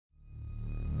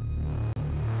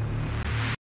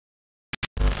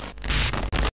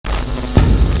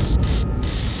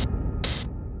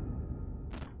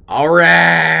Alright!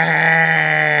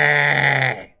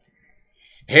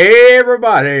 Hey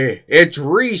everybody, it's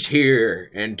Riece here,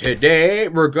 and today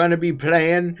we're gonna be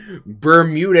playing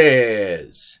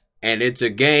Bermudes. And it's a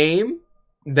game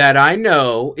that I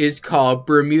know is called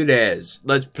Bermudes.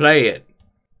 Let's play it.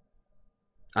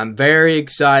 I'm very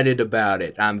excited about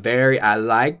it. I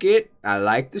like it. I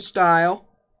like the style.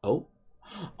 Oh,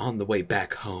 on the way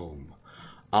back home,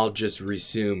 I'll just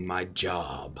resume my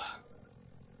job.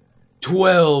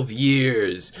 12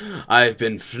 years I've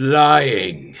been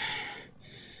flying.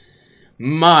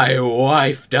 My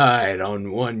wife died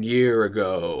on 1 year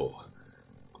ago.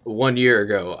 1 year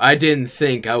ago. I didn't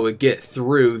think I would get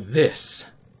through this.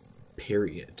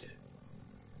 Period.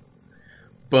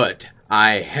 But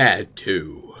I had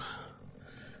to.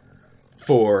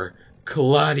 For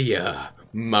Claudia,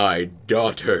 my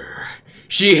daughter.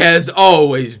 She has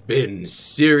always been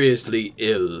seriously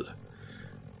ill.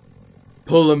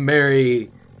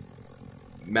 Pulmonary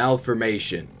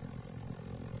malformation.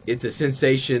 It's a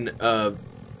sensation of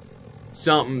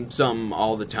something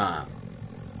all the time.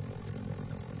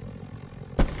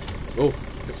 Oh,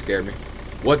 that scared me.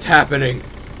 What's happening?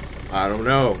 I don't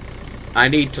know. I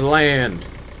need to land.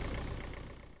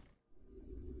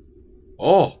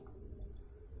 Oh.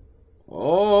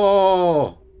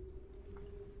 Oh.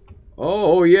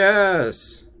 Oh,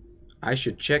 yes. I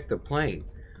should check the plane.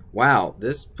 Wow,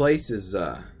 this place is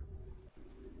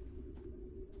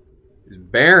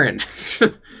barren.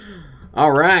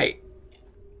 Alright.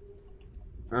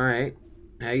 Alright.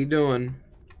 How you doing,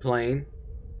 plane?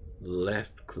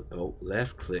 Left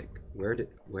click.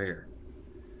 Where?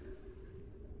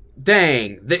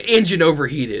 Dang, the engine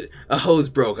overheated. A hose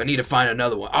broke. I need to find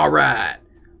another one. Alright.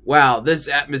 Wow, this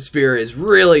atmosphere is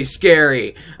really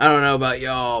scary. I don't know about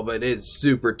y'all, but it's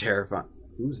super terrifying.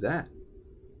 Who's that?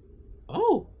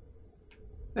 Oh.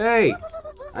 Hey,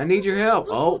 I need your help.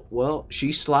 Oh, well,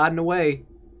 she's sliding away.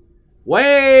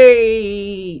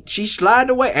 Wait! She's sliding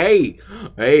away.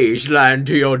 Hey, sliding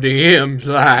to your DMs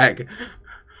like...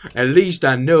 At least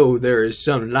I know there is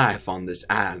some life on this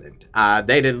island.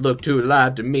 They didn't look too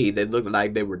alive to me. They looked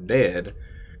like they were dead.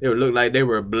 They looked like they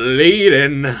were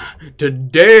bleeding to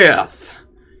death.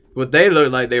 What they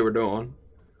looked like they were doing.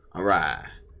 Alright.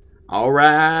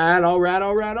 Alright.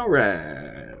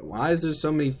 Why is there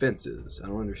so many fences? I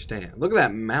don't understand. Look at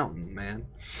that mountain, man.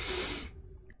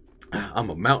 I'm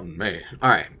a mountain man.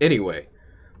 Alright, anyway.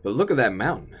 But look at that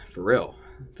mountain, for real.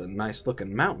 It's a nice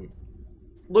looking mountain.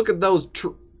 Look at those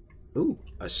ooh,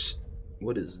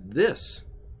 what is this?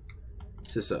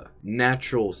 Is this a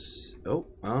natural...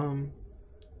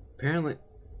 apparently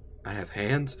I have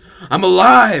hands. I'm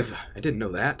alive! I didn't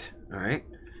know that. Alright.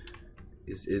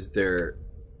 Is there...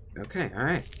 Okay,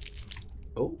 alright.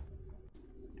 Oh.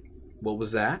 What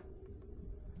was that?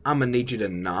 I'm gonna need you to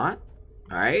not.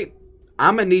 Alright?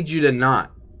 I'm gonna need you to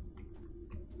not.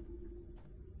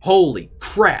 Holy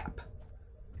crap.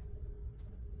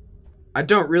 I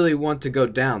don't really want to go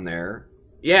down there.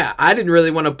 Yeah, I didn't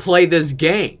really want to play this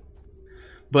game.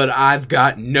 But I've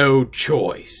got no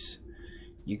choice.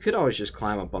 You could always just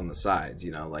climb up on the sides, you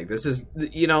know, like this is,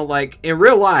 you know, like in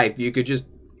real life, you could just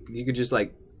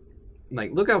like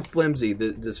look how flimsy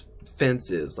this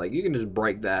fence is. Like you can just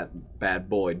break that bad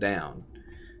boy down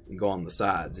and go on the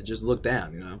sides and just look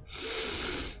down, you know.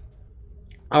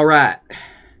 All right,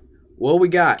 what we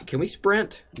got? Can we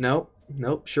sprint?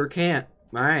 Nope, sure can't.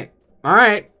 All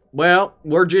right. Well,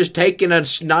 we're just taking a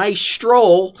nice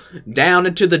stroll down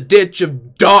into the ditch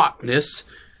of darkness.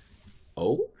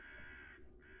 Oh,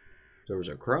 there was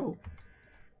a crow.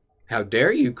 How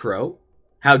dare you, crow?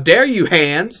 How dare you,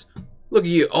 hands? Look at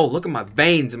you. Oh, look at my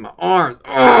veins in my arms.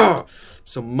 Oh,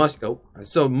 so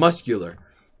muscular.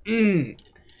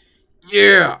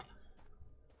 Yeah.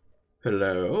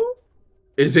 Hello?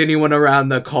 Is anyone around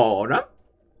the corner?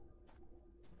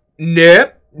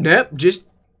 Nope.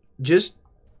 Just,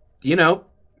 you know,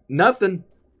 nothing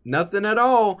at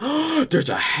all. There's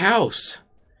a house.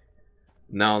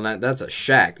 No, that's a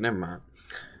shack. Never mind.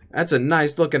 That's a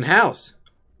nice looking house.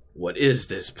 What is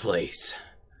this place?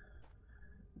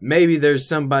 Maybe there's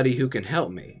somebody who can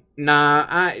help me.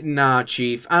 Nah,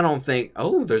 Chief. I don't think.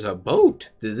 Oh, there's a boat.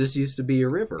 Does this used to be a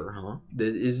river, huh?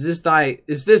 Is this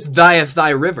thy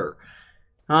river?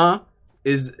 Huh?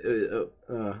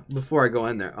 Before I go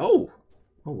in there. Oh,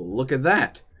 well, look at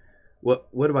that.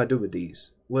 What do I do with these?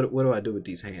 What do I do with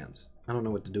these hands? I don't know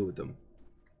what to do with them.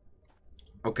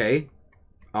 Okay.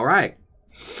 All right.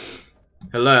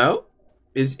 Hello?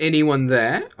 Is anyone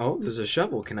there? Oh, there's a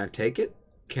shovel. Can I take it?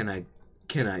 Can I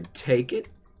take it?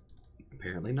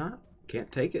 Apparently not. Can't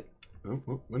take it. Oh,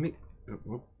 well, let me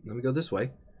go this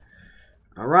way.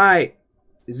 All right.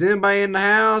 Is anybody in the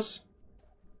house?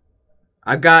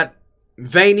 I got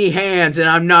veiny hands and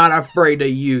I'm not afraid to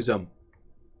use them.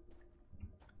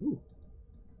 Ooh,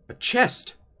 a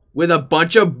chest with a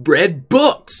bunch of red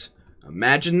books.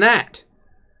 Imagine that.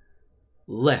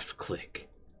 Left click.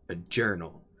 A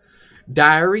journal.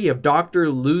 Diary of Dr.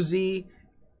 Lucy.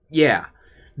 Yeah.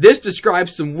 This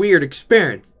describes some weird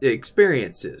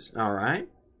experiences. Alright.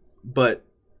 But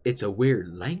it's a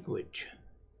weird language.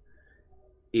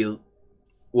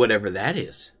 Whatever that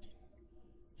is.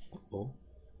 Uh-oh.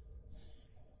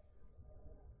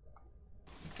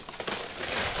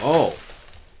 Oh.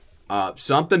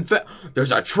 Something fell.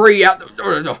 There's a tree out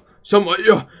there. Somebody.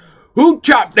 Who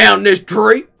chopped down this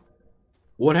tree?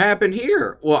 What happened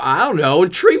here? Well, I don't know. A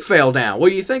tree fell down. What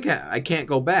do you think? I can't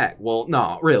go back. Well,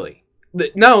 no, really.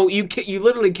 No, you can. You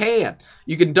literally can.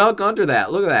 You can duck under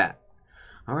that. Look at that.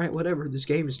 All right, whatever. This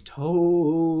game is totally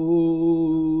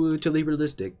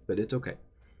realistic, but it's okay.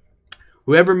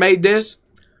 Whoever made this,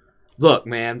 look,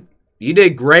 man, you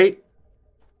did great.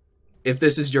 If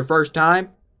this is your first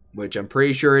time, which I'm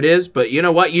pretty sure it is, but you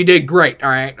know what? You did great, all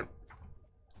right?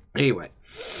 Anyway.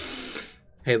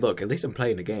 Hey, look, at least I'm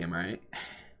playing the game, all right?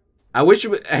 I wish you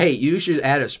would, hey, you should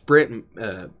add a sprint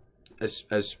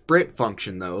sprint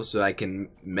function, though, so I can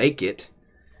make it.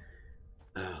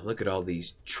 Look at all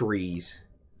these trees.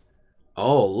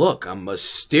 Oh, look, a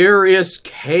mysterious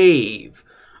cave.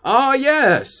 Oh,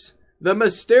 yes, the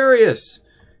mysterious.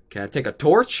 Can I take a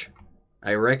torch?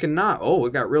 I reckon not. Oh,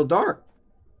 it got real dark.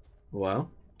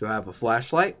 Well, do I have a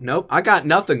flashlight? Nope. I got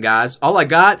nothing, guys. All I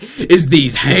got is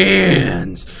these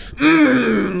hands.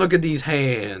 Look at these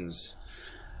hands.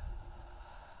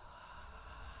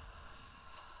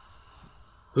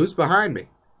 Who's behind me?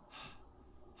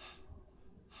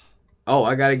 Oh,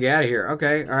 I gotta get out of here.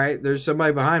 Okay, alright. There's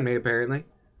somebody behind me, apparently.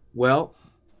 Well,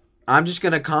 I'm just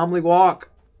gonna calmly walk.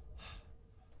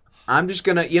 I'm just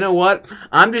gonna, you know what?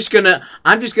 I'm just gonna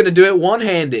do it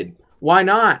one-handed. Why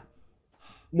not?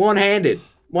 One-handed.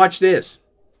 Watch this.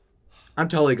 I'm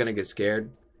totally gonna get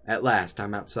scared. At last,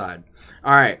 I'm outside.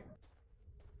 Alright.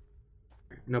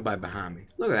 Nobody behind me.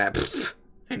 Look at that. Pfft.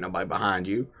 Ain't nobody behind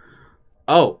you.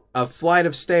 Oh, a flight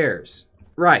of stairs.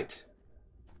 Right.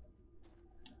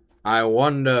 I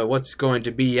wonder what's going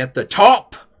to be at the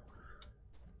top.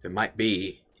 There might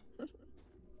be.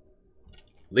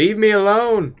 Leave me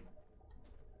alone.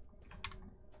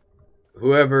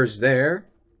 Whoever's there.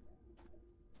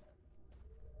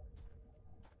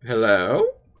 Hello?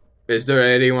 Is there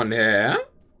anyone there?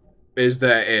 Is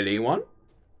there anyone?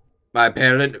 My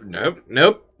parent. Nope.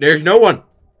 Nope. There's no one.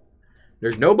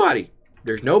 There's nobody.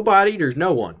 There's nobody. There's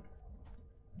no one.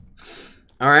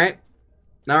 Alright.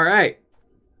 Alright.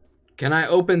 Can I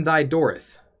open thy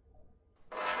dooreth?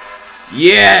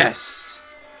 Yes!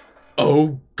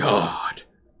 Oh, God.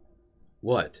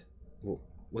 What?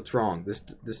 What's wrong? This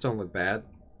don't look bad.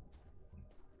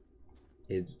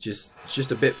 It's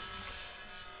just a bit...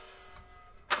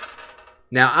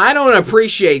 Now, I don't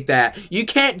appreciate that. You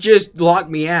can't just lock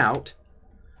me out.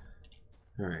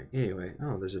 Alright, anyway.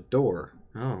 Oh, there's a door.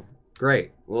 Oh,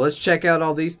 great. Well, let's check out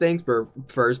all these things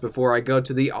first before I go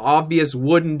to the obvious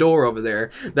wooden door over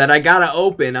there that I gotta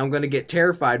open. I'm gonna get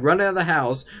terrified, run out of the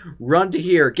house, run to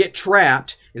here, get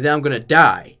trapped, and then I'm gonna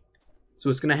die. So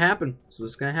what's gonna happen?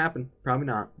 Probably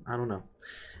not. I don't know.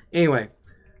 Anyway,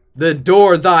 the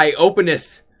door thy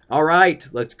openeth. Alright,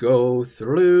 let's go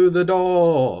through the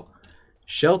door.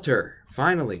 Shelter,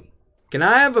 finally. Can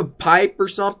I have a pipe or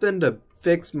something to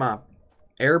fix my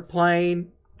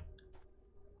airplane?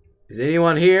 Is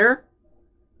anyone here?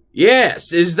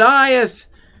 Yes, is thy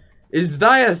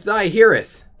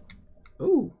heareth.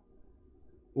 Ooh.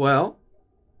 Well,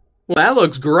 that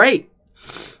looks great.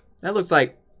 That looks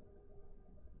like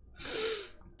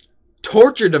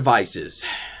torture devices.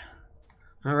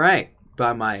 Alright,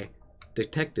 by my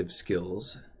detective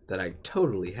skills that I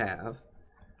totally have.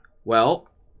 Well,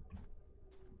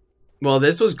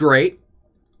 this was great.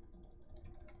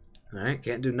 Alright,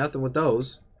 can't do nothing with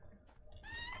those.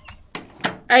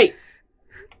 Hey!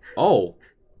 Oh.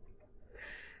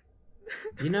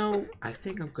 You know, I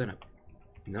think I'm gonna...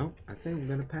 No, I think I'm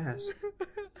gonna pass.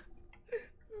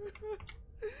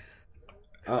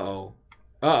 Uh-oh.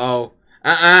 Uh-oh.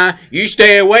 You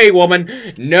stay away, woman.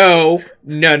 No.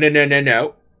 No, no, no, no,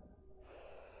 no.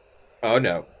 Oh,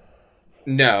 no.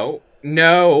 No.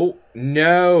 No.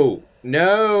 No.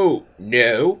 No.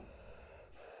 No.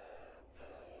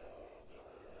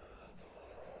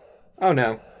 Oh,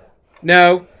 no.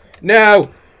 No. No.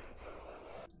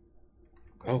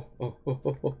 Oh, oh, oh,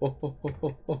 oh, oh, oh, oh,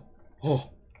 oh, oh, oh,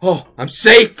 oh, I'm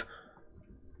safe.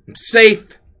 I'm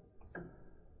safe.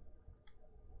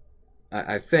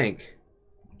 I think.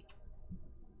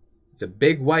 It's a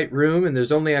big white room and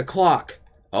there's only a clock.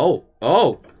 Oh,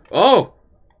 oh, oh!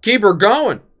 Keep her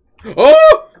going!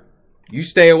 Oh! You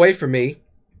stay away from me.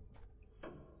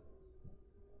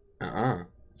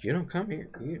 You don't come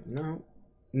here. No.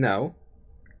 No.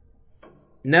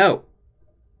 No.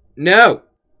 No.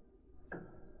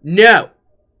 No.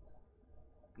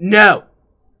 No.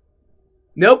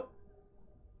 Nope.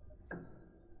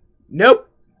 Nope.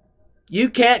 You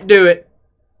can't do it.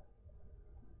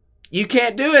 You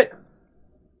can't do it.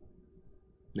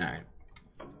 Alright.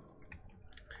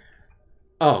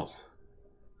 Oh.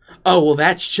 Oh, well,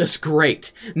 that's just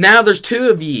great. Now there's two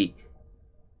of ye.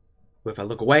 If I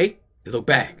look away, you look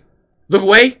back. Look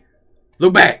away,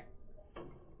 look back.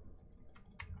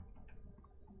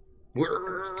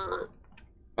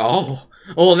 Oh.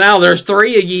 Well, now there's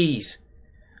three of ye's.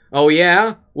 Oh,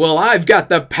 yeah? Well, I've got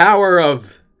the power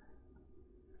of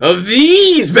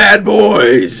these bad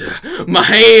boys. My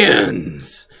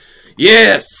hands.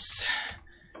 Yes.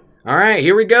 Alright,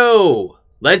 here we go.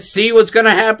 Let's see what's gonna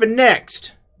happen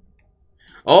next.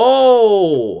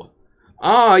 Oh.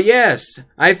 Ah, yes.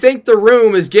 I think the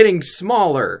room is getting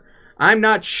smaller. I'm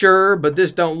not sure, but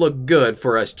this don't look good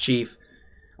for us, Chief.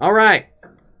 Alright.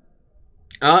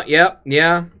 Oh, yep,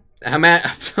 yeah.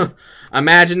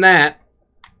 Imagine that.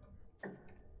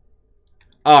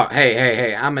 Oh,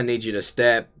 hey, I'm gonna need you to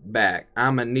step back.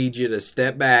 I'm gonna need you to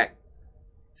step back.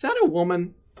 Is that a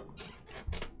woman?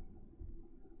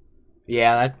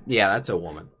 Yeah, that's a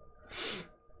woman.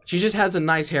 She just has a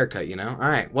nice haircut, you know?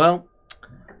 Alright, well,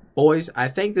 boys, I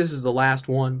think this is the last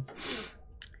one.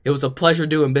 It was a pleasure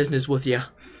doing business with you.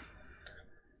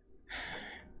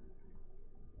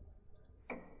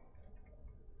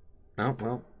 Oh,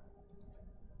 well.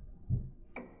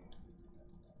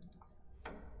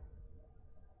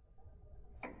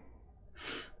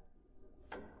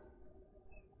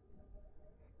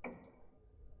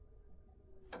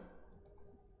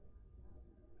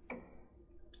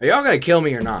 Are y'all gonna kill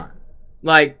me or not?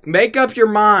 Like, make up your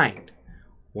mind.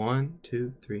 1,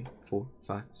 2, 3, 4,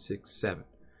 5, 6, 7.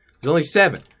 There's only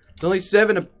 7. There's only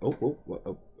 7.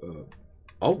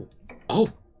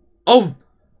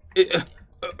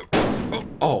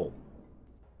 Oh.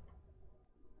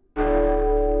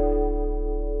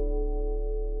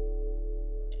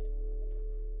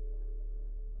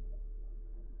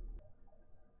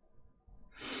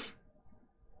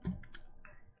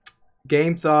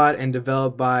 Game thought and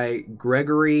developed by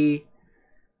Gregory,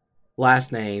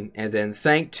 last name, and then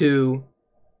thank to.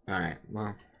 Alright,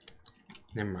 well,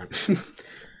 never mind.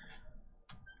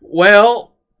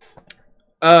 Well,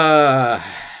 that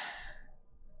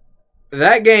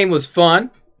game was fun.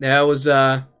 That was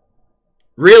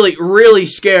really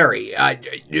scary.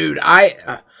 Dude,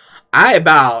 I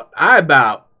about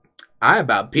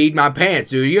peed my pants,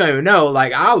 dude. You don't even know.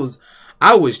 Like I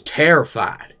was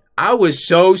terrified. I was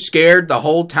so scared the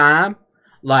whole time.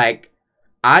 Like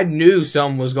I knew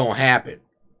something was gonna happen.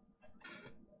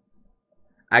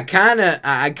 I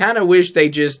kinda wish he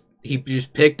just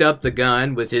picked up the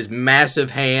gun with his massive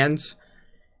hands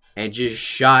and just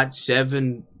shot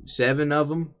seven of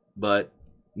them, but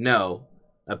no.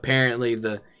 Apparently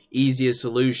the easiest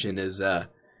solution is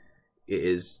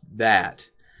that.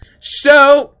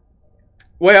 So,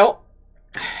 well,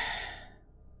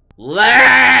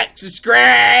 like,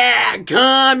 subscribe,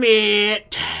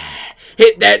 comment,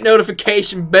 hit that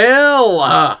notification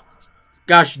bell.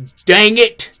 Gosh dang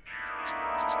it.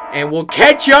 And we'll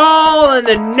catch y'all in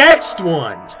the next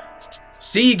one.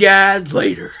 See you guys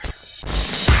later.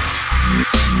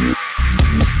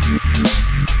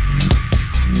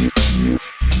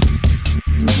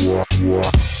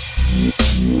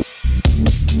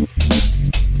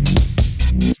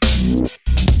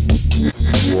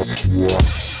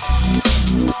 What?